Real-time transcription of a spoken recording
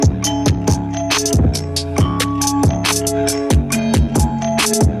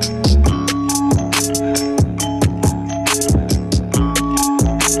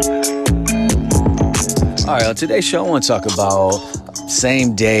today's show I want to talk about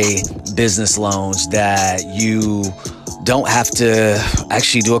same day business loans that you don't have to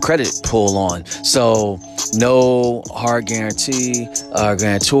actually do a credit pull on. So no hard guarantee,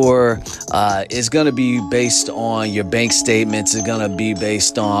 guarantor. It's going to be based on your bank statements. It's going to be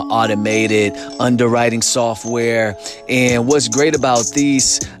based on automated underwriting software. And what's great about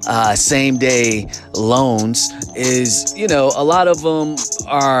these same day loans is, you know, a lot of them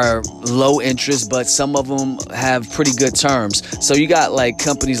are low interest, but some of them have pretty good terms. So you got like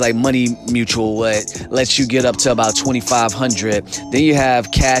companies like Money Mutual, what lets you get up to about $2,500. Then you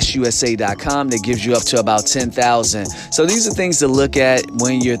have CashUSA.com that gives you up to about $10,000. So these are things to look at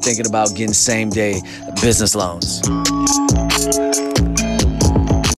when you're thinking about getting same day business loans.